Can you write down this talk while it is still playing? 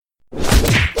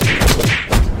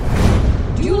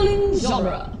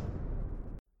genre.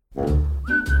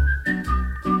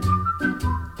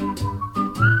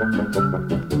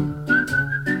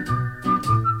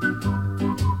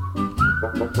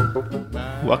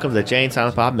 Welcome to the Jay and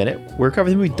Silent Bob Minute. We're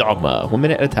covering the movie Dogma, 1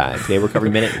 minute at a time. Today we're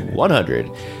covering minute 100.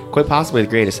 Quite possibly the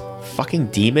greatest fucking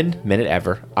demon minute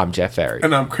ever. I'm Jeff Ferry.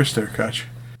 And I'm Chris Derkach.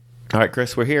 All right,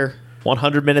 Chris, we're here.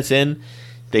 100 minutes in.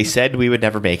 They said we would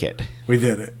never make it. We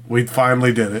did it. We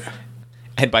finally did it.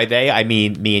 And by they, I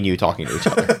mean me and you talking to each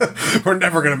other. We're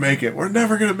never going to make it. We're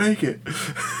never going to make it.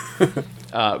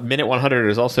 Minute 100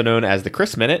 is also known as the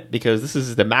Chris Minute because this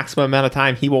is the maximum amount of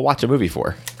time he will watch a movie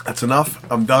for. That's enough.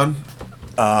 I'm done.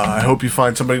 I hope you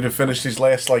find somebody to finish these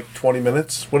last, 20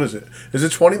 minutes. What is it? Is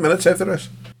it 20 minutes after this?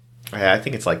 I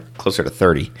think it's closer to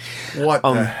 30. What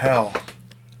the hell?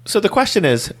 So the question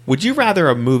is, would you rather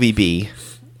a movie be,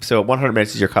 so 100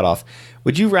 minutes is your cutoff,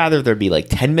 would you rather there be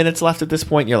 10 minutes left at this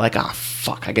point and you're like, ah,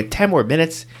 fuck, I get 10 more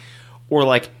minutes?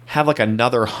 Or have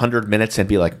another 100 minutes and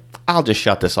be like, I'll just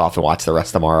shut this off and watch the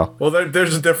rest tomorrow. Well,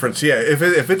 there's a difference. Yeah,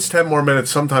 if it's 10 more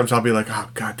minutes, sometimes I'll be like, oh,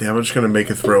 goddamn, I'm just going to make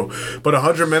it through. But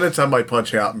 100 minutes, I might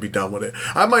punch out and be done with it.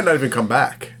 I might not even come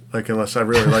back, unless I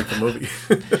really like the movie.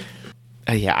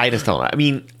 Yeah, I just don't know. I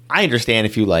mean, I understand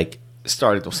if you,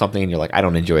 started with something and you're like, I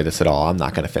don't enjoy this at all. I'm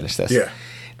not going to finish this. Yeah.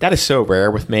 That is so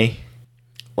rare with me.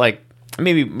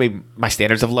 Maybe my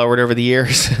standards have lowered over the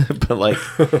years, but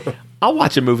I'll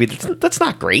watch a movie that's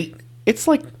not great. It's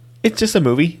just a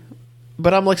movie,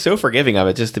 but I'm so forgiving of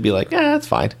it just to be that's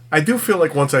fine. I do feel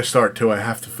like once I start too, I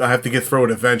have to get through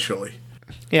it eventually.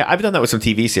 Yeah, I've done that with some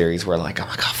TV series where I'm like,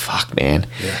 oh fuck, man.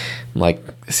 Yeah.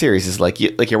 The series is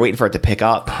you're waiting for it to pick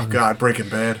up. Oh God, Breaking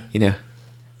Bad.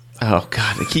 Oh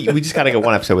God, we just got to go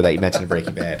one episode without you mentioning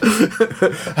Breaking Bad.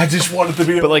 I just want it to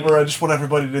be over. I just want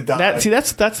everybody to die.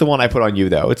 That's the one I put on you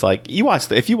though. It's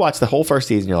if you watch the whole first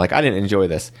season, you're like, I didn't enjoy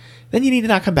this, then you need to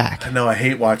not come back. I know. I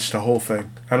hate watch the whole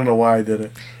thing. I don't know why I did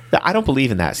it. I don't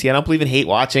believe in that. See, I don't believe in hate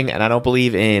watching, and I don't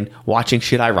believe in watching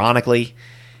shit ironically.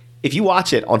 If you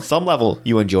watch it on some level,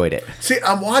 you enjoyed it. See,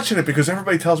 I'm watching it because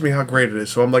everybody tells me how great it is.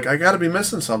 So I'm like, I got to be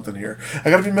missing something here. I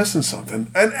got to be missing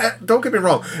something. And don't get me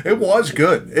wrong, it was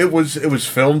good. It was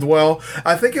filmed well.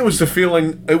 I think it was the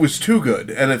feeling. It was too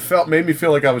good, and it made me feel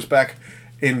like I was back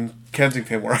in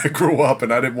Kensington where I grew up,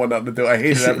 and I didn't want nothing to do. I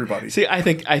hated everybody. See, I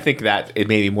think that it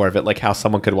may be more of it, like how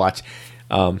someone could watch.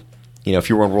 If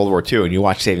you were in World War II and you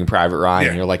watch Saving Private Ryan,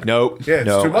 and you're like, nope, it's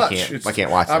too much. I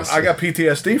can't watch this. I got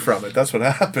PTSD from it. That's what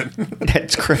happened.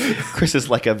 That's Chris is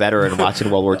like a veteran watching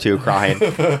World War II crying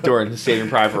during Saving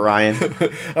Private Ryan.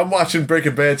 I'm watching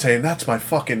Breaking Bad saying, that's my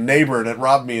fucking neighbor that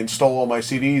robbed me and stole all my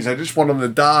CDs. I just want him to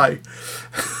die.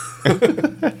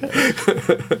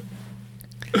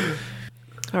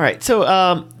 All right,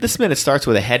 so this minute starts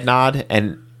with a head nod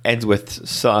and ends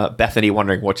with Bethany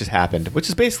wondering what just happened, which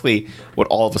is basically what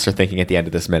all of us are thinking at the end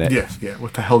of this minute. Yeah.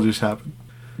 What the hell just happened?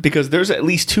 Because there's at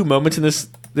least 2 moments in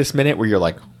this minute where you're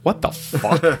like, what the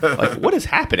fuck? What is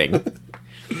happening?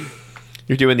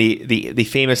 You're doing the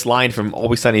famous line from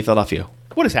Always Sunny in Philadelphia.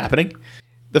 What is happening?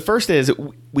 The first is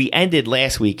we ended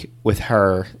last week with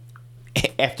her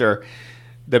after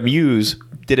the Muse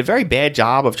did a very bad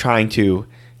job of trying to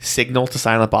signal to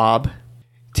Silent Bob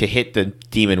to hit the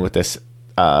demon with this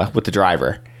with the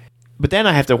driver. But then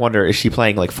I have to wonder, is she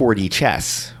playing 4D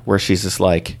chess where she's just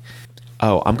like,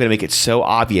 oh, I'm going to make it so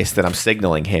obvious that I'm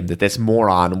signaling him that this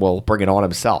moron will bring it on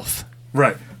himself.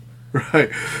 Right.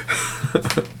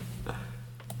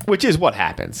 Which is what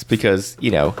happens because,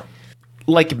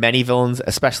 like many villains,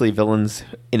 especially villains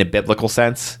in a biblical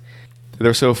sense,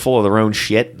 they're so full of their own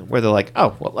shit where they're like,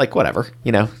 oh, well, whatever,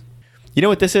 You know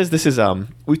what this is? This is,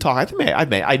 we talked,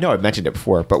 I know I've mentioned it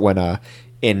before, but when,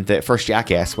 in the first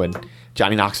Jackass, when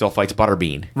Johnny Knoxville fights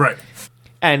Butterbean. Right.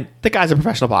 And the guy's a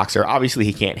professional boxer. Obviously,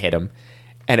 he can't hit him.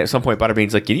 And at some point,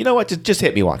 Butterbean's like, you know what? Just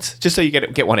hit me once. Just so you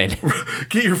get one in.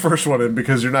 Get your first one in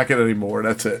because you're not getting any more.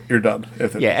 That's it. You're done.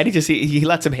 Yeah, and he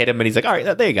lets him hit him, and he's like, all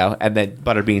right, there you go. And then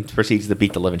Butterbean proceeds to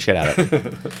beat the living shit out of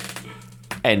him.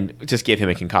 And just give him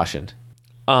a concussion.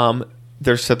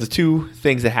 There's the 2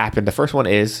 things that happen. The first one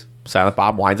is Silent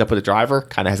Bob winds up with the driver,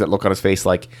 kind of has that look on his face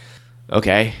like,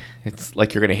 okay, it's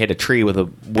like you're going to hit a tree with a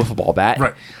wiffle ball bat.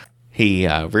 Right. He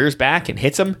rears back and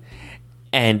hits him,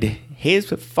 and his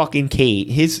fucking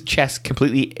his chest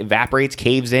completely evaporates,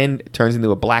 caves in, turns into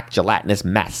a black gelatinous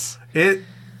mess.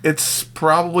 It's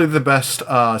probably the best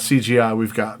CGI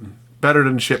we've gotten. Better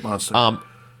than Shit Monster.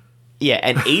 Yeah,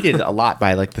 and aided a lot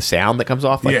by the sound that comes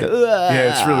off.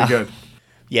 It's really good.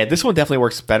 Yeah, this one definitely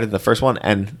works better than the first one,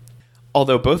 and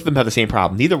although both of them have the same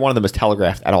problem, neither one of them is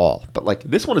telegraphed at all. But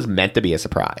this one is meant to be a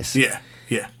surprise. Yeah.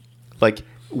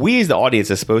 we as the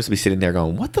audience are supposed to be sitting there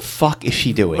going, what the fuck is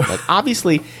she doing? Like,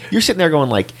 obviously, you're sitting there going,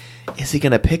 like, is he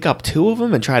going to pick up two of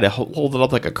them and try to hold it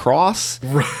up like a cross?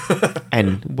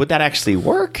 And would that actually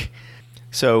work?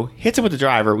 So, hits him with the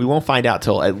driver. We won't find out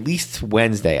till at least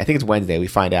Wednesday. I think it's Wednesday we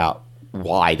find out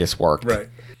why this worked. Right.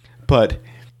 But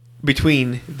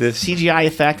between the CGI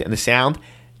effect and the sound,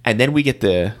 and then we get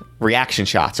the reaction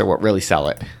shots are what really sell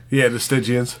it. Yeah, the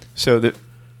Stygians. So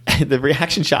the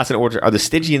reaction shots in order are the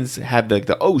Stygians have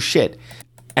the oh shit,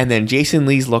 and then Jason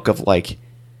Lee's look of like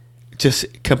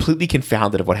just completely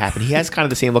confounded of what happened. He has kind of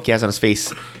the same look he has on his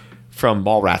face from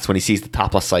Mallrats when he sees the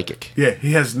topless psychic. Yeah,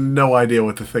 he has no idea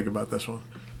what to think about this one.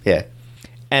 Yeah,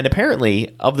 and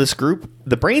apparently of this group,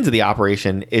 the brains of the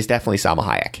operation is definitely Salma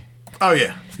Hayek. Oh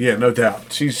yeah, no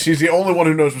doubt. She's the only one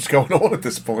who knows what's going on at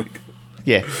this point.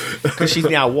 Yeah, because she's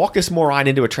now walked this moron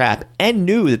into a trap and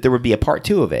knew that there would be a part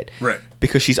 2 of it. Right.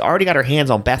 Because she's already got her hands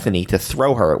on Bethany to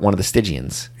throw her at one of the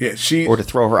Stygians. Yeah, or to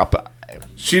throw her up.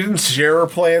 She didn't share her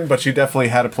plan, but she definitely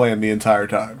had a plan the entire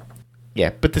time. Yeah,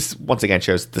 but this once again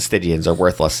shows the Stygians are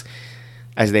worthless,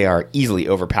 as they are easily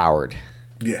overpowered.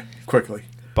 Yeah, quickly.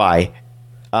 By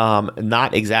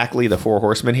not exactly the 4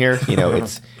 horsemen here. You know,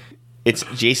 it's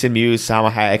Jason Mewes,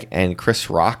 Salma Hayek, and Chris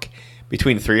Rock.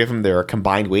 Between the 3 of them, they're a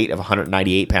combined weight of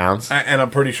 198 pounds. And I'm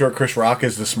pretty sure Chris Rock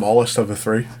is the smallest of the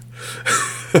 3.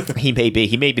 He may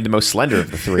be the most slender of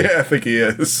the 3. Yeah, I think he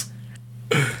is.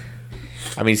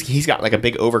 I mean, he's got like a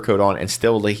big overcoat on, and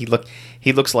still like, he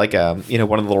looks like one of the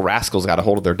little rascals got a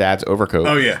hold of their dad's overcoat.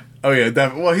 Oh yeah.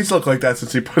 Well, he's looked like that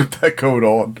since he put that coat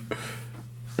on.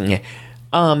 Yeah.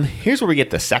 Here's where we get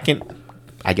the second,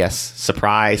 I guess,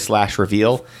 surprise /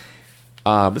 reveal.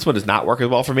 This one does not work as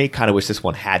well for me. Kind of wish this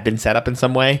one had been set up in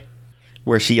some way,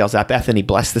 where she yells at Bethany,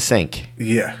 "Bless the sink."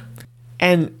 Yeah.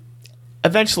 And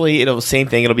eventually, it'll the same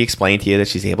thing. It'll be explained to you that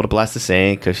she's able to bless the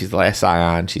sink because she's the last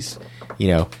scion. She's,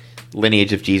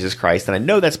 lineage of Jesus Christ. And I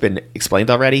know that's been explained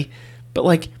already, but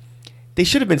like, they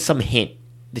should have been some hint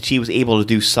that she was able to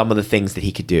do some of the things that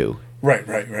he could do. Right.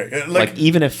 Like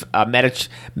even if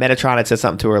Metatron had said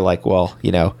something to her, like, well,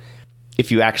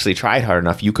 if you actually tried hard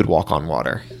enough, you could walk on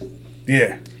water.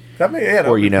 Yeah. That would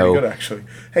be pretty good, actually.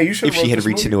 Hey, you should. If she had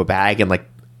reached into a bag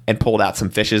and pulled out some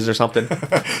fishes or something,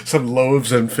 some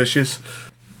loaves and fishes.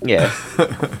 Yeah,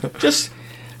 just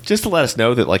to let us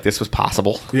know that like this was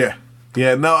possible. Yeah.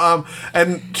 No.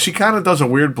 And she kind of does a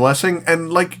weird blessing,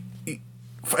 and like,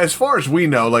 as far as we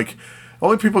know, like,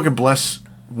 only people who can bless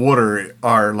water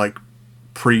are like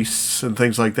priests and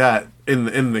things like that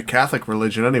in the Catholic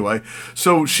religion, anyway.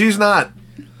 So she's not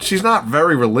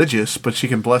very religious, but she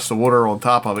can bless the water on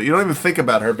top of it. You don't even think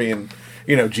about her being,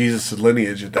 Jesus'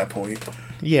 lineage at that point.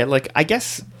 Yeah, like I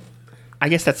guess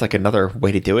that's like another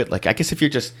way to do it. Like I guess if you're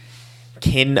just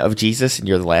kin of Jesus and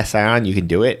you're the last scion, you can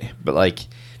do it. But like,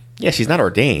 yeah, she's not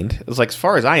ordained. It's like, as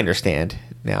far as I understand.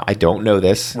 Now I don't know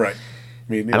this. Right.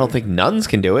 I don't think nuns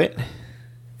can do it.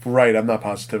 Right, I'm not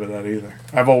positive of that either.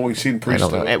 I've always seen priests.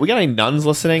 I don't know. Hey, we got any nuns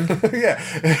listening? Yeah.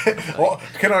 Well,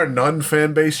 can our nun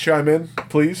fan base chime in,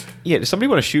 please? Yeah, does somebody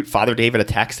want to shoot Father David a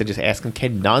text and just ask him,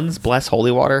 can nuns bless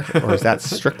holy water? Or is that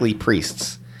strictly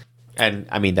priests? And,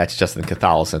 I mean, that's just in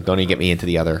Catholicism. Don't even get me into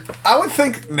the other. I would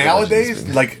think nowadays,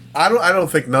 like, I don't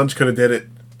think nuns could have did it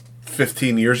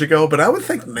 15 years ago, but I would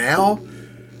think now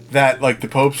that, like, the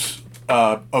Pope's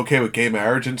okay with gay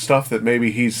marriage and stuff, that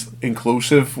maybe he's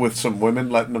inclusive with some women,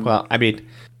 letting them. Well, I mean,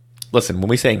 listen, when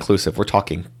we say inclusive, we're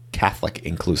talking Catholic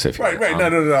incluve. Right.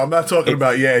 No. I'm not talking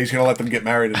about he's going to let them get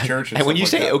married in church. And when you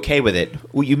say okay with it,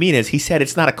 what you mean is he said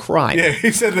it's not a crime. Yeah,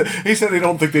 he said they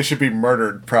don't think they should be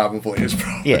murdered. Probably is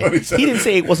probably what he said. He didn't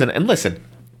say it wasn't. And listen,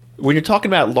 when you're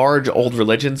talking about large old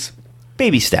religions,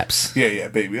 baby steps. Yeah,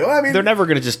 baby. Well, I mean, they're never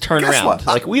going to just turn around. What?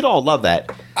 Like, we'd all love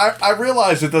that. I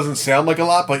realize it doesn't sound like a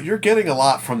lot, but you're getting a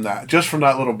lot from that, just from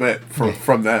that little bit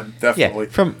from them, definitely.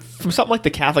 Yeah, from something like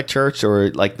the Catholic Church or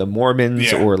like the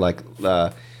Mormons or like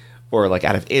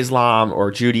out of Islam or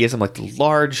Judaism, like the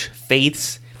large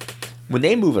faiths. When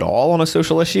they move at all on a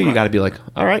social issue, you got to be like,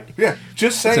 all right. Yeah,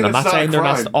 just saying it's not a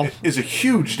crime is a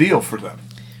huge deal for them.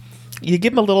 You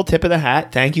give them a little tip of the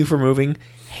hat. Thank you for moving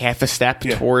half a step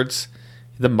towards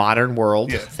the modern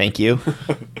world. Yeah. Thank you.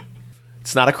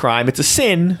 It's not a crime. It's a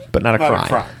sin, but not a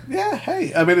crime. Yeah,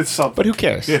 hey, I mean, it's something. But who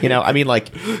cares? I mean,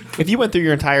 like, if you went through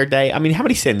your entire day, I mean, how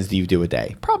many sins do you do a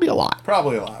day? Probably a lot.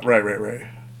 Right.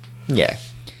 Yeah.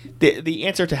 The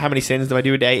answer to how many sins do I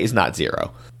do a day is not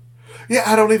 0. Yeah,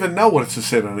 I don't even know what it's a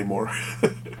sin anymore.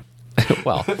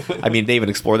 Well, I mean, they even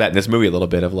explore that in this movie a little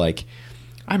bit of like,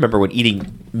 I remember when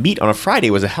eating meat on a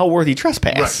Friday was a hell-worthy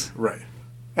trespass. Right.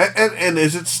 And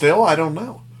is it still? I don't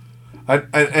know.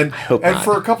 And hope not.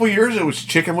 for a couple of years, it was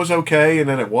chicken was okay, and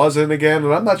then it wasn't again.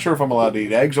 And I'm not sure if I'm allowed to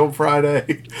eat eggs on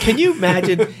Friday. Can you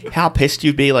imagine how pissed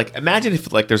you'd be? Like, imagine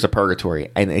if like there's a purgatory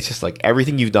and it's just like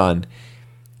everything you've done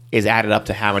is added up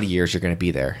to how many years you're going to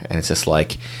be there, and it's just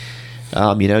like,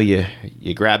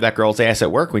 you grabbed that girl's ass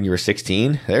at work when you were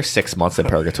 16. There's 6 months in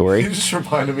purgatory. You just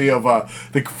reminded me of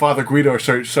the Father Guido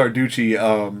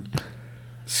Sarducci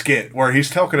skit where he's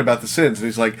talking about the sins, and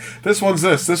he's like, this one's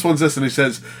this, and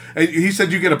he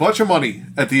said you get a bunch of money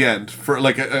at the end for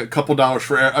like a couple dollars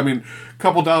for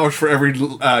every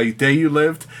day you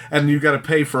lived, and you got to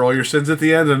pay for all your sins at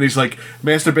the end. And he's like,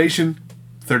 masturbation,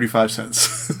 35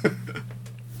 cents.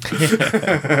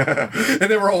 And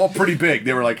they were all pretty big.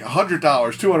 They were like $100,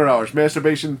 $200.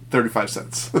 Masturbation, 35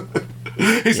 cents.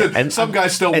 He said, and some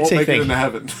guys still won't make it into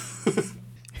heaven.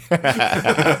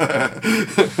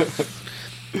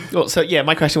 Well, so yeah,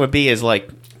 my question would be is like,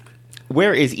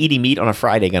 where is eating meat on a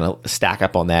Friday going to stack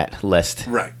up on that list?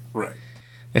 Right.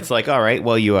 It's like, all right,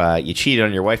 well, you cheated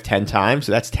on your wife 10 times,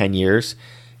 so that's 10 years.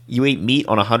 You ate meat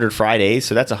on 100 Fridays,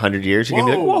 so that's 100 years. You're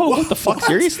going to be like, whoa, what the fuck? What?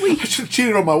 Seriously? I should have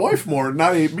cheated on my wife more and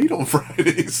not ate meat on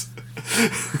Fridays.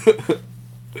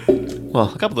 Well,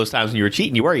 a couple of those times when you were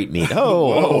cheating, you were eating meat.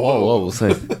 Whoa.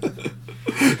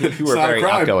 You were a very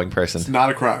outgoing person. It's not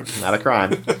a crime. Not a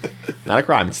crime. Not a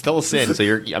crime. It's still a sin, so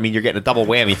you're getting a double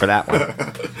whammy for that one.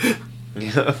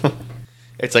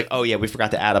 It's like, oh yeah, we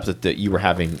forgot to add up that you were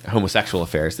having homosexual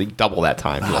affairs. They double that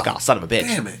time. You're like, oh, son of a bitch.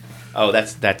 Damn it. Oh,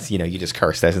 that's you just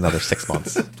cursed. That's another 6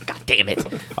 months. God damn it.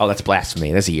 Oh, that's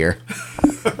blasphemy. That's a year.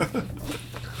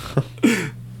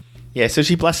 Yeah, so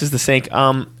she blesses the sink.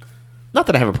 Not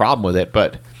that I have a problem with it,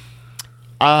 but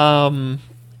I'm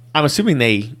assuming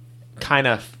they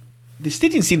the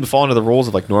Stygians seem to fall into the rules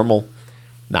of like normal,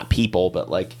 not people, but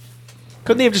like,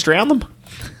 couldn't they have just drowned them?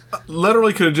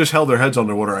 Literally could have just held their heads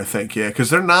underwater, I think, yeah, because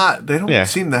they don't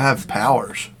seem to have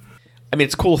powers. I mean,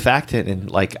 it's a cool fact, and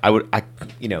like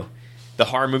the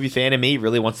horror movie fan in me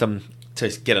really wants them to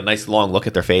get a nice long look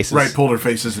at their faces. Right, pull their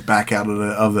faces back out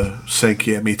of the sink.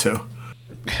 Yeah, me too.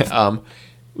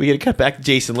 We get to cut back to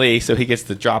Jason Lee, so he gets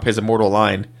to drop his immortal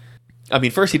line. I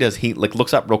mean, first he like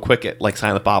looks up real quick at like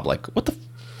Silent Bob, like, what the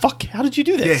fuck? How did you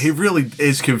do this? Yeah, he really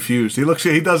is confused. He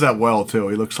does that well too.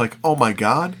 He looks like, oh my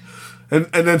god. And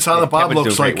then Silent Bob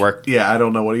looks like, work. Yeah, I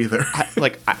don't know what either.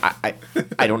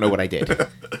 I don't know what I did.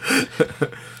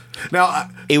 Now,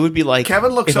 it would be like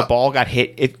Kevin looks if a ball got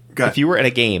hit. If you were in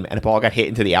a game and a ball got hit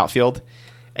into the outfield,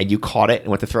 and you caught it and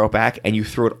went to throw it back, and you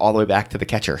threw it all the way back to the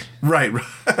catcher. Right. You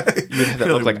have that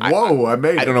look like, whoa, I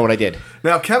made it. I don't know what I did.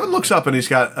 Now, Kevin looks up and he's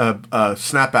got a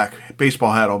snapback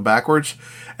baseball hat on backwards,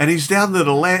 and he's down to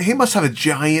the land. He must have a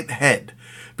giant head,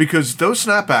 because those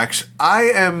snapbacks, I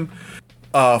am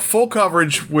full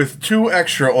coverage with 2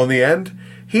 extra on the end.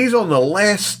 He's on the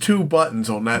last 2 buttons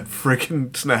on that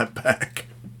freaking snapback.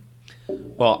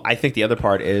 Well, I think the other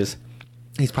part is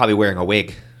he's probably wearing a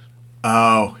wig.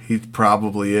 Oh, he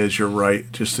probably is. You're right.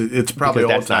 Just it's probably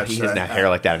all attached. He doesn't have hair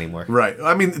like that anymore. Right.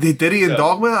 I mean, did he in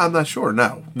Dogma? I'm not sure.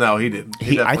 No, he didn't.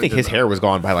 I think his hair was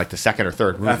gone by like the second or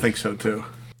third movie. I think so too.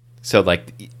 So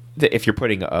like, if you're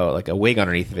putting like a wig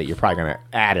underneath of it, you're probably gonna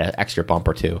add an extra bump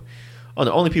or 2. Oh,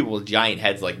 the only people with giant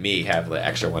heads like me have the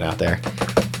extra one out there.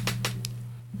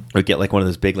 Or get like one of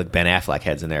those big like Ben Affleck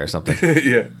heads in there or something.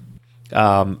 Yeah.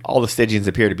 All the Stygians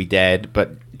appear to be dead,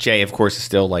 but Jay, of course, is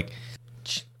still like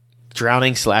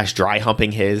drowning / dry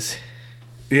humping his.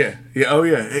 Yeah. Oh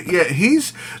yeah.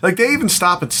 He's like, they even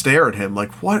stop and stare at him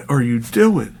like, what are you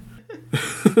doing?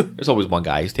 There's always one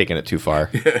guy who's taking it too far.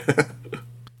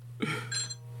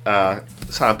 Yeah.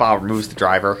 Silent Bob removes the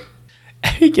driver.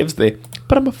 He gives but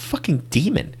I'm a fucking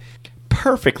demon.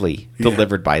 Perfectly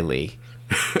delivered by Lee.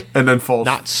 And then falls.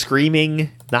 Not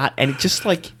screaming, and just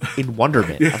like in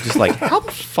wonderment. Yeah. I'm just like, how the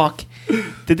fuck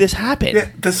did this happen?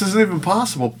 Yeah, this isn't even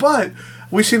possible. But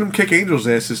we've seen him kick angels'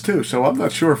 asses too, so I'm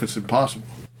not sure if it's impossible.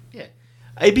 Yeah.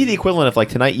 It'd be the equivalent of like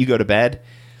tonight you go to bed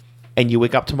and you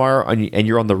wake up tomorrow and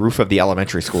you're on the roof of the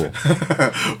elementary school.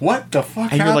 What the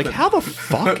fuck and happened? You're like, how the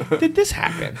fuck did this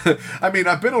happen? I mean,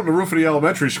 I've been on the roof of the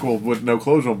elementary school with no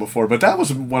clothes on before, but that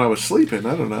was when I was sleeping.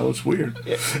 I don't know. It's weird.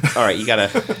 Yeah. All right, you're going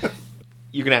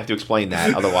to have to explain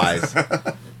that. Otherwise,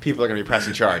 people are going to be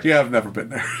pressing charge. Yeah, I've never been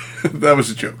there. That was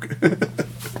a joke.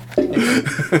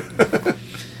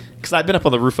 Because I've been up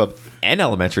on the roof of an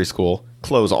elementary school,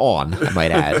 clothes on, I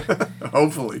might add.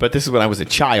 Hopefully. But this is when I was a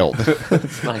child.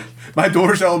 My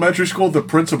daughter's elementary school, the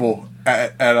principal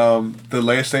at the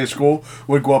last day of school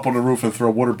would go up on the roof and throw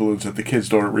water balloons at the kids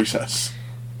during recess.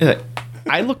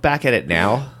 I look back at it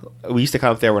now. We used to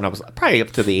come up there when I was probably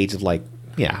up to the age of like,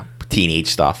 teenage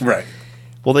stuff. Right.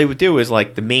 What they would do is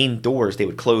like the main doors, they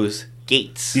would close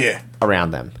gates Yeah.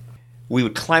 around them. We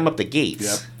would climb up the gates,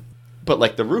 Yep. but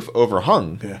like the roof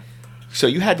overhung. Yeah. So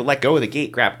you had to let go of the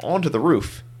gate, grab onto the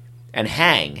roof, and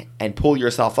hang and pull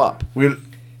yourself up.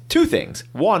 Two things.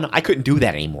 One, I couldn't do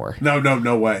that anymore.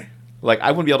 No way. Like,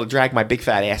 I wouldn't be able to drag my big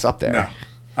fat ass up there. No.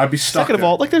 I'd be stuck. Second of there.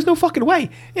 all, like, there's no fucking way.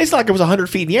 It's not like it was 100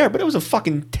 feet in the air, but it was a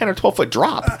fucking 10 or 12 foot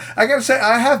drop. I gotta say,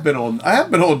 I have been on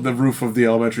the roof of the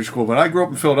elementary school, but I grew up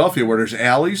in Philadelphia where there's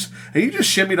alleys, and you just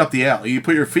shimmied up the alley. You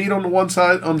put your feet on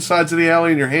the sides of the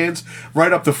alley, and your hands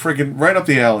right up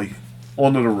the alley,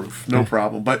 onto the roof, no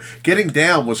problem. But getting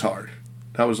down was hard.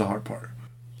 That was the hard part.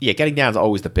 Yeah, getting down is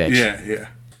always the bitch. Yeah.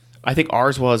 I think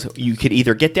ours was you could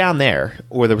either get down there,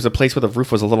 or there was a place where the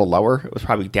roof was a little lower. It was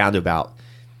probably down to about,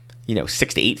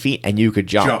 6 to 8 feet, and you could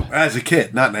jump. As a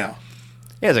kid, not now.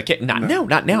 Yeah, as a kid, not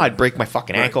now. I'd break my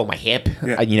fucking ankle, my hip.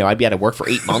 Yeah. I'd be out of work for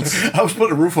 8 months. I was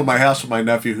putting a roof on my house with my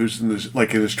nephew, who's in his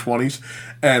 20s,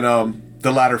 and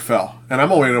the ladder fell. And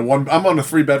I'm only I'm on a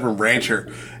 3-bedroom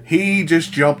rancher. He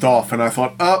just jumped off, and I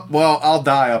thought, oh, well, I'll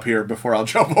die up here before I'll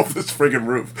jump off this friggin'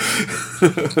 roof.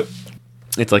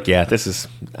 It's like, yeah, this is,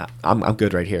 I'm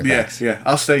good right here. Yeah, Thanks. yeah,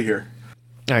 I'll stay here.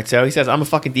 All right, so he says, I'm a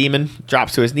fucking demon,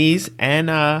 drops to his knees, and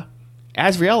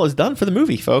Azrael is done for the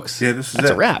movie, folks. Yeah, that's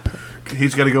a wrap.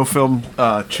 He's got to go film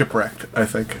Chipwrecked, I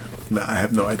think. No, I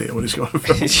have no idea what he's going to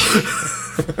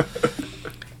film.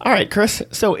 All right, Chris.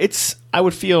 So I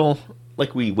would feel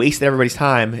like we wasted everybody's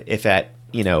time if at,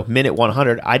 minute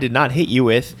 100, I did not hit you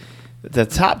with the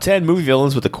top 10 movie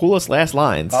villains with the coolest last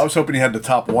lines. I was hoping you had the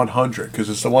top 100, because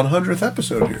it's the 100th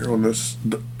episode here on this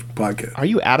podcast. Are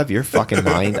you out of your fucking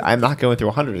mind? I'm not going through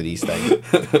 100 of these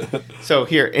things. So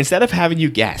here, instead of having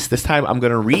you guess, this time I'm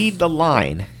going to read the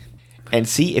line and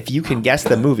see if you can guess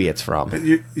the movie it's from.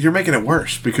 You're making it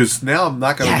worse, because now I'm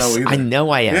not going to know either. I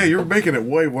know I am. Yeah, you're making it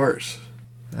way worse.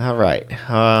 All right.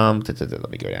 Let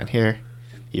me go down here.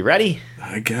 You ready?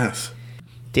 I guess.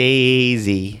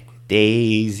 Daisy,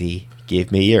 Daisy,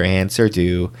 give me your answer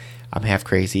due. I'm half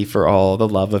crazy for all the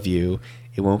love of you.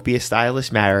 It won't be a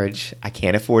stylish marriage. I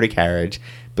can't afford a carriage,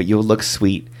 but you'll look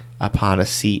sweet upon a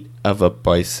seat of a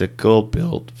bicycle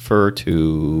built for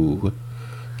two.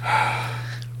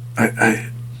 I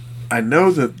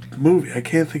know the movie. I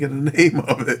can't think of the name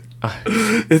of it.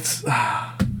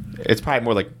 It's probably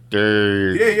more like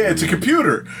dirt. Yeah, it's a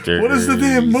computer. What is the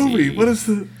damn movie? What is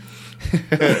the...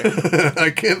 I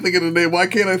can't think of the name. Why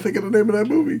can't I think of the name of that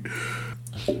movie?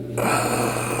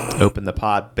 Open the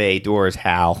pod bay doors,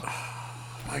 Hal.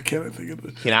 Why can't I think of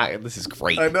it? This is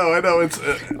great. I know. It's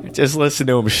just listen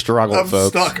to him struggle, I'm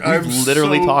folks. stuck. We've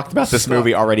literally talked about this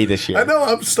movie already this year. I know.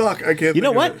 I'm stuck. I can't. You know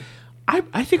think what? of it.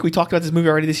 I think we talked about this movie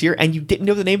already this year, and you didn't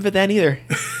know the name of it then either.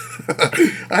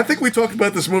 I think we talked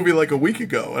about this movie like a week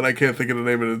ago, and I can't think of the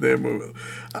name of the damn movie.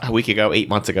 A week ago, 8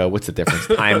 months ago. What's the difference?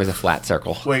 Time is a flat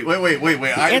circle. Wait.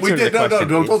 answer We to did the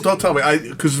no. question Don't tell me.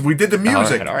 Because we did the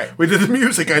music. All right. We did the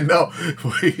music. I know.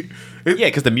 Yeah,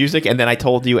 because the music, and then I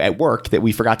told you at work that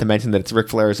we forgot to mention that it's Ric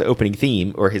Flair's opening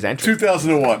theme or his entrance.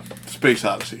 2001, Space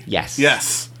Odyssey. Yes.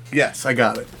 Yes, I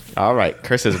got it. All right,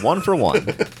 Chris is 1 for 1.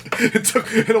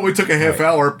 It only took a half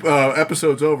hour.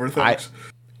 Episode's over. Thanks.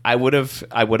 I would have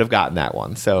gotten that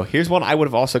one. So here's one I would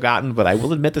have also gotten, but I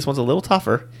will admit this one's a little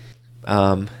tougher.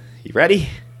 You ready?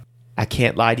 I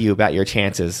can't lie to you about your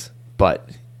chances, but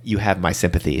you have my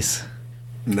sympathies.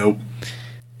 Nope.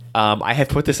 I have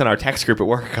put this in our text group at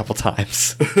work a couple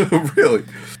times. Really?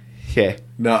 Yeah.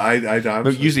 No, I'm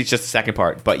Usually it's just the second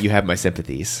part, but you have my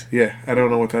sympathies. Yeah, I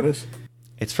don't know what that is.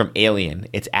 It's from Alien.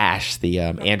 It's Ash, the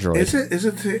android. Is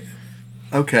it?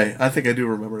 Okay, I think I do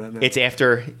remember that now. It's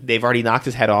after they've already knocked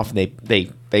his head off, and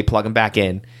they plug him back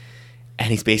in, and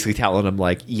he's basically telling him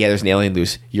like, "Yeah, there's an alien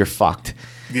loose. You're fucked."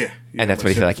 Yeah. And that's what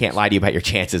he said. I can't lie to you about your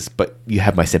chances, but you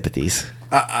have my sympathies.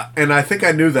 And I think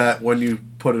I knew that when you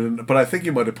put it in, but I think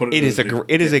you might have put it.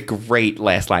 It is a great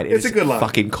last line. It's a good line.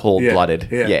 Fucking cold blooded.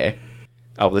 Yeah.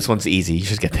 Oh, this one's easy. You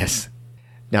should get this.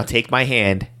 Now take my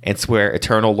hand and swear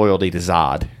eternal loyalty to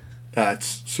Zod.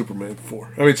 It's Superman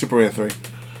 4. I mean Superman 3.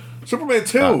 Superman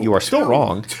 2. You are still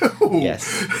wrong. 2.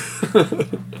 Yes.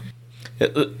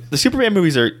 The Superman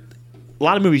movies are a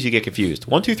lot of movies you get confused.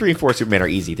 1, 2, 3, and 4 Superman are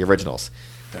easy. The originals.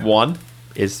 1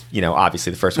 is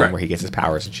obviously the first one where he gets his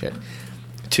powers and shit.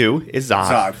 2 is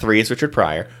Zod. 3 is Richard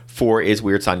Pryor. 4 is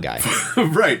Weird Sun Guy.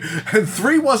 Right. And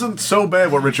 3 wasn't so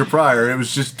bad with Richard Pryor. It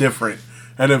was just different.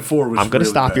 And then 4 was I'm going to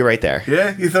stop you right there.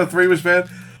 Yeah? You thought 3 was bad?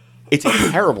 It's a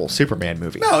terrible Superman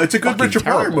movie. No, it's a good Fucking Richard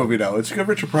Pryor terrible. movie, though. It's a good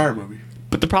Richard Pryor movie.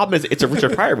 But the problem is, it's a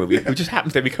Richard Pryor movie who just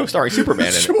happens to be co-starring Superman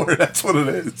in it. Sure, that's what it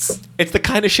is. It's the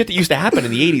kind of shit that used to happen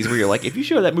in the 80s where you're like, if you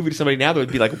show that movie to somebody now, they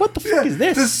would be like, what the fuck is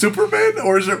this? Is this Superman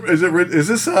or is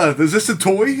this a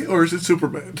toy or is it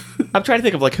Superman? I'm trying to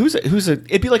think of like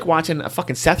it'd be like watching a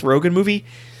fucking Seth Rogen movie,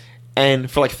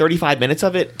 and for like 35 minutes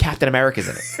of it, Captain America's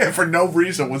in it. Yeah, for no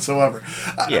reason whatsoever.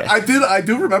 Yeah. I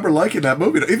do remember liking that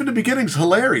movie. Even the beginning's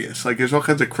hilarious. Like there's all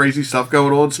kinds of crazy stuff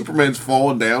going on. Superman's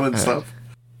falling down and stuff.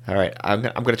 All right, I'm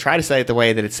going to try to say it the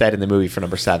way that it's said in the movie for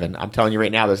number 7. I'm telling you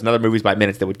right now, there's another Movies by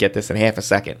Minutes that would get this in half a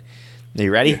second. Are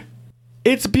you ready? Yeah.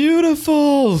 It's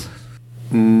beautiful.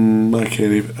 I can't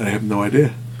even. I have no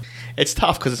idea. It's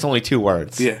tough because it's only 2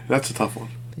 words. Yeah, that's a tough one.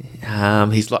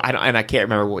 I can't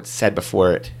remember what's said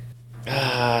before it.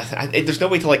 There's no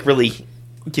way to like really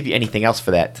give you anything else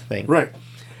for that thing. Right.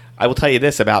 I will tell you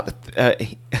this about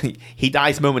he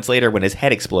dies moments later when his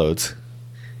head explodes.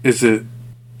 Is it?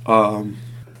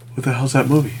 What the hell's that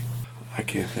movie? I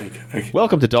can't think.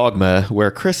 Welcome to Dogma,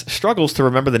 where Chris struggles to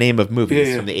remember the name of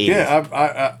movies from the 80s.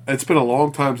 Yeah, it's been a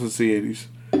long time since the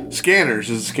 80s. Scanners.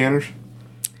 Is it Scanners?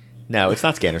 No, it's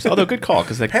not Scanners. Although, good call,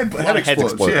 because like, Head a lot of heads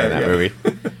explodes. explode in that movie.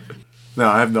 No,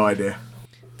 I have no idea.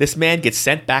 This man gets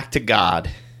sent back to God.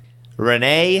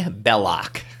 Renee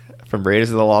Belloc from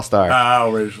Raiders of the Lost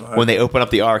Ark. When they open up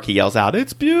the Ark, he yells out,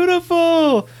 "It's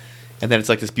beautiful!" And then it's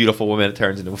like this beautiful woman that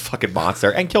turns into a fucking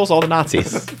monster and kills all the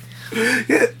Nazis.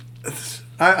 Yeah,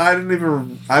 I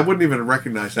wouldn't even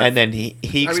recognize that. And then he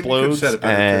explodes,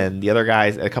 and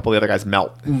a couple of the other guys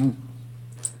melt. Mm-hmm.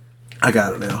 I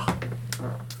got it now.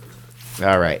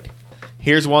 All right.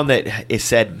 Here's one that is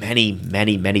said many,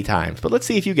 many, many times, but let's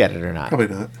see if you get it or not. Probably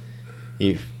not.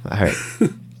 All right.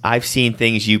 I've seen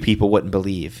things you people wouldn't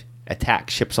believe. Attack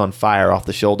ships on fire off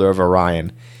the shoulder of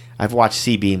Orion. I've watched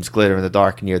sea beams glitter in the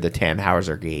dark near the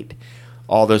Tannhauser Gate.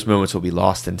 All those moments will be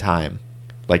lost in time,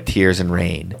 like tears in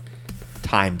rain.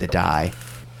 Time to die.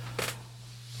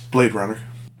 Blade Runner.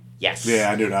 Yes.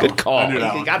 Yeah, I knew that Good one. call. I knew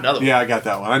that You one. got another one. Yeah, I got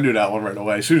that one. I knew that one right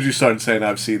away. As soon as you started saying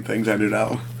I've seen things, I knew that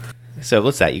one. So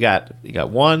what's that? You got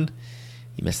 1.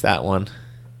 You missed that one.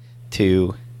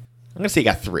 2. I'm gonna say you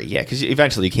got 3. Yeah, because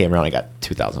eventually you came around and got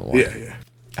 2001. Yeah.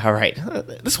 All right.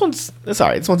 This one's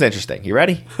interesting. You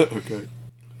ready? Okay.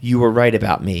 You were right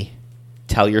about me.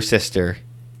 Tell your sister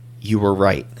you were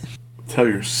right. Tell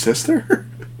your sister?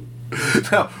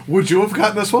 Now, would you have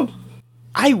gotten this one?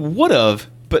 I would have,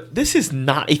 but this is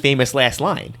not a famous last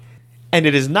line. And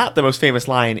it is not the most famous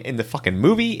line in the fucking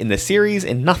movie, in the series,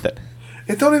 in nothing.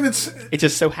 It don't even. It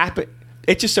just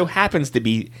so happens to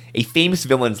be a famous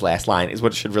villain's last line is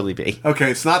what it should really be. Okay,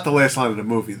 it's not the last line of the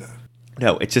movie then.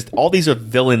 No, it's just all these are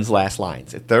villains' last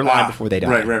lines. It's their line before they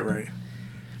die. Right.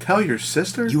 Tell your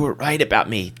sister? You were right about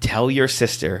me. Tell your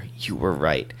sister you were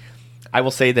right. I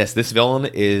will say this. This villain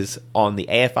is on the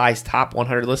AFI's top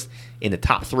 100 list in the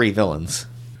top 3 villains.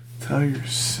 Tell your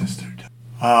sister.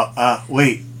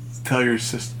 Wait. Tell your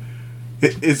sister.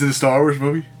 Is it a Star Wars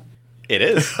movie? It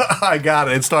is. I got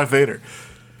it. It's Darth Vader.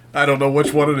 I don't know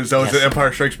which one it is, though. Is it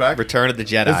Empire Strikes Back? Return of the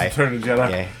Jedi. It's Return of the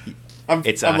Jedi. Yeah.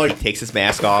 I'm like, he takes his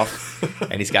mask off,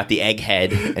 and he's got the egg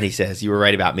head, and he says, "You were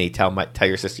right about me. Tell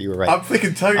your sister you were right." I'm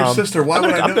thinking, tell your sister. Why would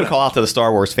I do I'm going to call out to the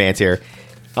Star Wars fans here.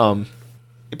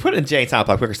 Put it in Jay and Silent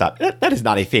Bob Quicker Stop. That is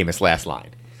not a famous last line.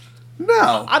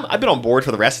 No. I've been on board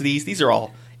for the rest of these. These are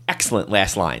all excellent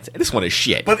last lines. This one is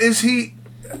shit. But is he...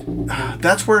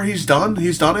 That's where he's done?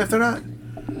 He's done after that?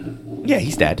 Yeah,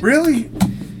 he's dead. Really?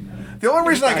 The only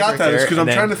reason I got that is because I'm and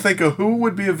then- trying to think of who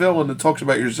would be a villain that talks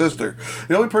about your sister.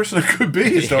 The only person it could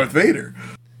be is Darth Vader.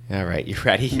 All right, you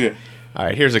ready? Yeah. All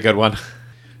right, here's a good one.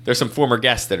 There's some former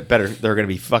guests that are better. They're going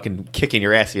to be fucking kicking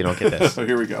your ass if you don't get this. So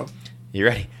here we go. You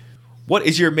ready? What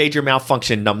is your major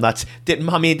malfunction, numbnuts? Didn't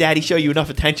mommy and daddy show you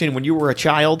enough attention when you were a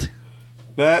child?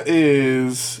 That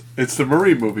is... It's the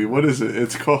Marie movie. What is it?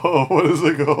 It's called... What is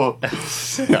it called?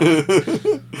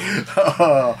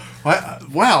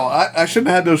 Wow, I shouldn't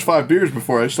have had those 5 beers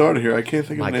before I started here. I can't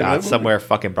think of My the name God, of that somewhere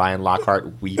fucking Brian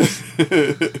Lockhart weeps.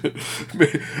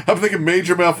 movie. I'm thinking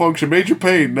major malfunction, major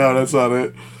pain. No, that's not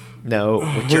it. No,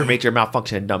 what's your major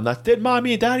malfunction, numbnuts? Did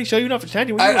mommy and daddy show you enough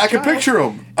attention when you were a I can child? picture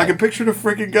him. I can picture the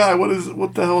freaking guy.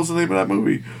 What the hell is the name of that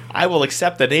movie? I will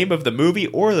accept the name of the movie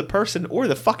or the person or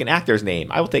the fucking actor's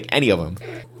name. I will take any of them.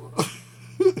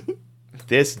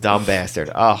 This dumb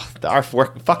bastard. Oh, our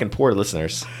fucking poor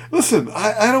listeners. Listen,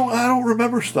 I don't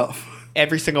remember stuff.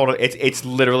 Every single one. It's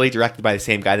literally directed by the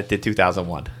same guy that did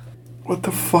 2001. What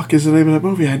the fuck is the name of that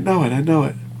movie? I know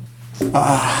it.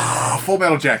 Full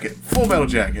Metal Jacket. Full Metal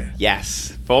Jacket.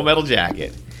 Yes, Full Metal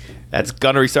Jacket. That's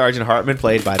Gunnery Sergeant Hartman,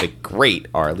 played by the great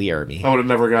R. Lee Ermey. I would have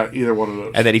never got either one of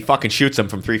those. And then he fucking shoots him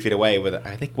from 3 feet away with,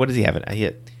 I think, what does he have?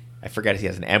 I forget if he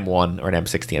has an M1 or an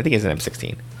M16. I think he has an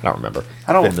M16. I don't remember.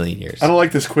 I don't. It's been a million years. I don't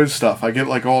like this quiz stuff. I get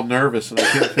like all nervous and I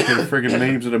can't think of the friggin'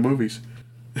 names of the movies.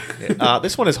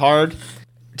 This one is hard,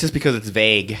 just because it's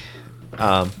vague.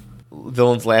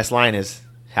 Villain's last line is,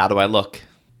 "How do I look?"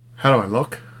 How do I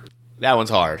look? That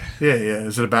one's hard. Yeah.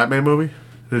 Is it a Batman movie?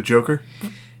 Is it Joker?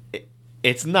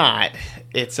 It's not.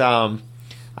 It's I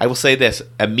will say this: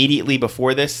 immediately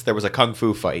before this, there was a kung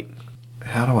fu fight.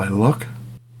 How do I look?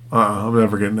 I'm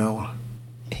never getting that one.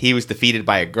 He was defeated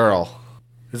by a girl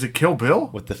Is it Kill Bill?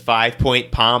 with the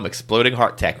 5-point palm exploding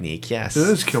heart technique. Yes. It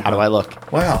is Kill How Bill. do I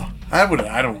look? Wow. I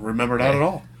don't remember that at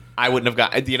all. I wouldn't have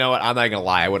got. You know what? I'm not gonna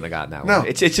lie. I wouldn't have gotten that No. one.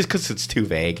 It's just because it's too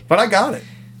vague. But I got it.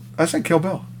 I said Kill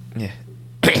Bill. Yeah.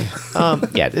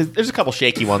 Yeah. There's a couple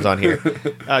shaky ones on here.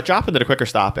 Drop into the quicker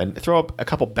stop and throw up a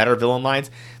couple better villain lines.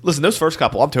 Listen, those first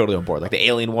couple, I'm totally on board. Like the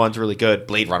Alien one's really good.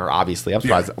 Blade Runner, obviously. I'm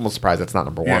surprised. Yeah. Almost surprised that's not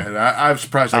number one. Yeah, I'm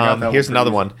surprised I got that one. Here's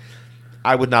another one.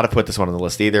 I would not have put this one on the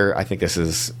list either. I think this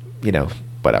is,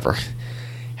 whatever.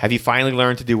 Have you finally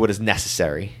learned to do what is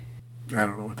necessary? I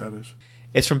don't know what that is.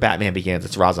 It's from Batman Begins.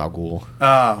 It's Ra's al Ghul.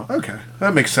 Oh, okay.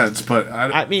 That makes sense, but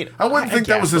I wouldn't think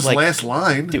that was his last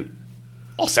line. Dude,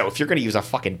 also, if you're going to use a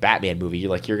fucking Batman movie,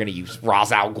 you're going to use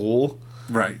Ra's al Ghul.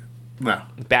 Right. No.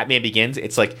 Batman Begins,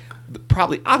 it's like,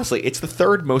 probably, honestly, it's the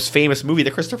third most famous movie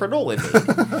that Christopher Nolan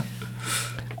made.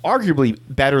 Arguably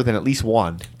better than at least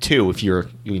 1, 2, if you're,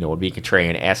 would be a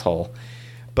contrarian asshole.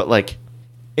 But, like,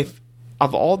 if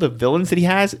of all the villains that he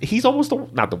has, he's almost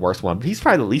not the worst one, but he's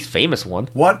probably the least famous one.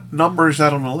 What number is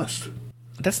that on the list?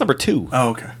 That's number 2. Oh,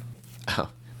 okay.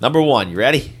 Number 1, you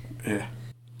ready? Yeah.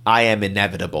 I am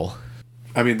inevitable.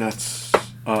 I mean, that's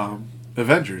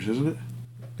Avengers, isn't it?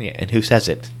 Yeah, and who says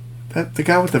it? The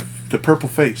guy with the purple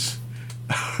face.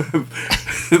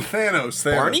 Thanos.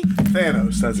 Barney?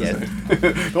 Thanos, that's his name.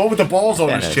 The one with the balls on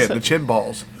his Thanos. chin, the chin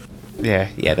balls. Yeah,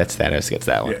 that's Thanos gets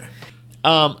that one.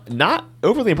 Yeah. Not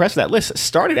overly impressed with that list.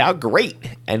 Started out great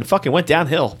and fucking went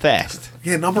downhill fast.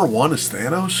 Yeah, number 1 is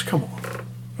Thanos? Come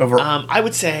on. I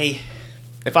would say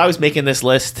if I was making this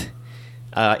list,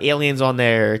 Aliens on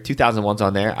there, 2001's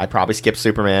on there, I'd probably skip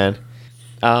Superman.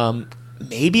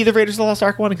 Maybe the Raiders of the Lost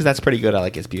Ark one, because that's pretty good. I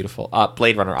like It's Beautiful.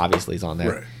 Blade Runner obviously is on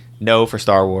there. Right. No for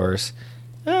Star Wars.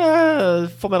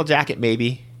 Full Metal Jacket,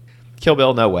 maybe. Kill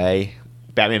Bill, no way.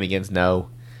 Batman Begins, no.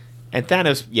 And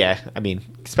Thanos, yeah, I mean,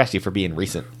 especially for being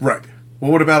recent. Right.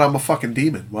 Well, what about I'm a fucking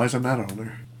demon? Why isn't that on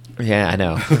there? Yeah, I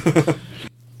know.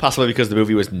 Possibly because the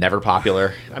movie was never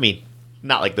popular. I mean,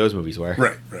 not like those movies were.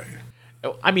 Right.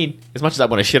 I mean, as much as I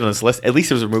want to shit on this list, at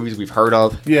least those are movies we've heard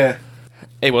of. Yeah.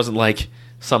 It wasn't like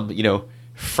some,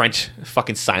 French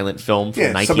fucking silent film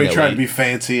from 1908. Somebody trying to be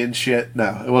fancy and shit.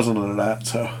 No, it wasn't none of that,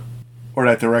 so. Or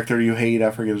that director you hate, I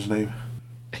forget his name.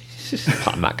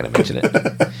 I'm not going to mention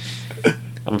it.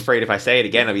 I'm afraid if I say it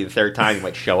again, it'll be the third time you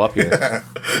might show up here.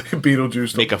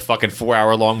 Beetlejuice. Make a fucking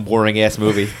 4-hour-long, boring-ass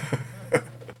movie.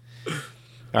 All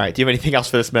right, do you have anything else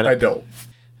for this minute? I don't.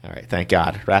 All right, thank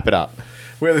God. Wrap it up.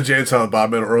 We're the Jay and Silent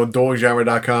Bob Minute. We're on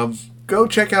duelinggenre.com. Go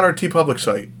check out our TeePublic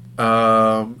site.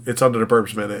 It's under the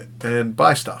Burbs Minute. And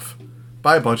buy stuff.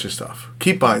 Buy a bunch of stuff.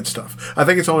 Keep buying stuff. I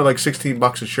think it's only like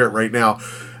 $16 a shirt right now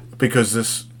because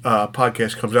this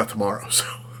podcast comes out tomorrow. So,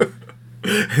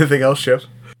 anything else, Chip?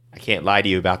 I can't lie to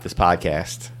you about this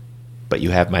podcast, but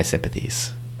you have my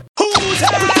sympathies. Who's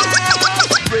house?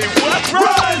 Say what?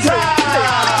 Run time!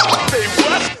 Say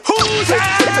what? Who's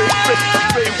house?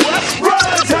 Say what?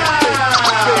 Run time!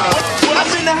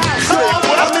 I'm in the house.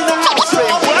 I'm in the house. Say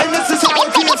what? And this is how it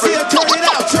feels. See, turn it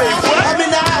out. Say what? I'm in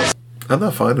the house. I'm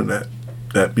not finding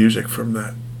that music from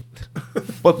that.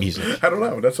 What music? I don't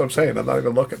know. That's what I'm saying. I'm not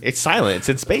even looking. It's silent. It's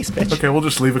in space, bitch. Okay, we'll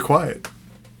just leave it quiet.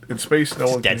 In space, no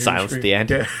one can Dead hear you silence at scream. the end.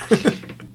 Yeah.